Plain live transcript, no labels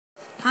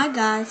Hi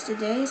guys,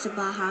 today is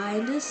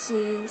behind the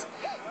scenes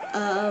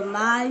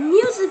my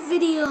music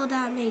video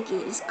that I'm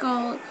making. It's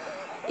called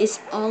It's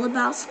All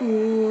About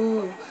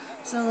School.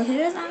 So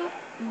here's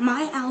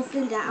my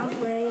outfit that I'm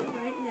wearing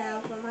right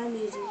now for my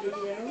music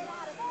video.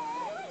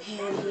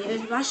 And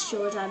here's my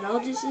shorts. I know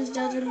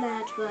doesn't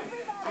match, but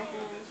I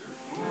have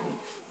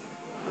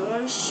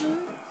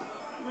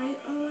my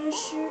orange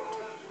shirt,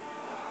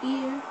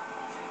 here.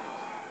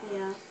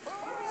 Yeah.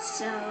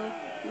 So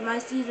you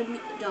might see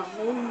the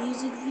whole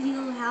music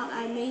video how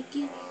I make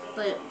it,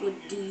 but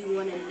do you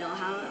want to know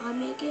how I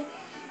make it?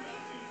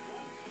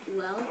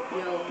 Well,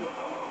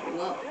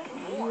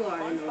 you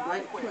are in the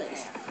right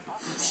place.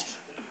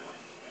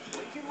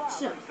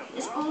 So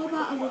it's all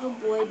about a little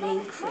boy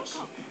named Chris,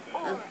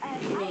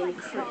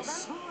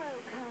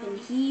 and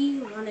he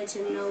wanted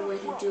to know what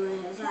he do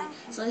in his life.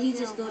 So he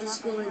just go to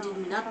school and do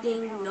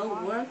nothing, no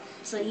work.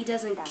 So he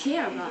doesn't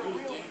care about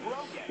anything.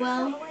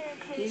 Well,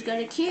 he's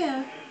gonna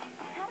care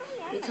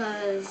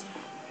because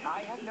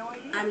I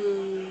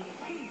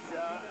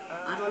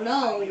don't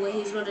know what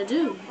he's gonna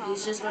do.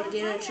 He's just gonna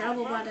get in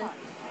trouble by the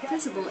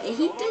principal, and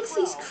he thinks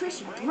he's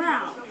Chris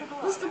Brown.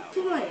 What's the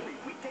point?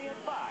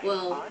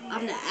 Well,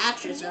 I'm the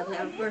actress of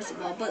him, first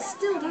of all, but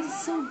still,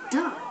 that's so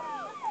dumb.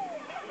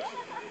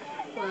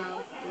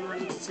 Well, you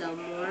want me to tell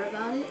more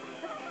about it?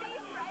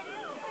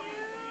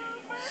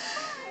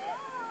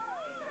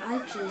 I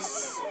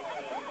just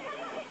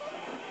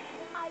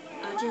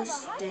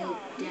think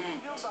that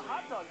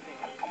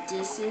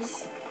this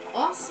is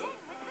awesome.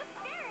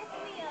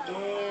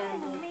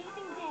 And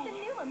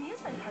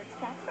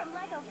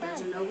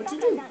doesn't know what to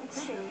do.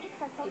 So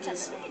he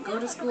just go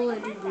to school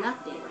and do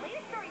nothing.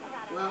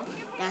 Well,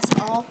 that's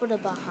all for the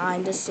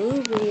behind the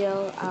scenes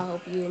video. I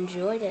hope you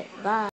enjoyed it. Bye.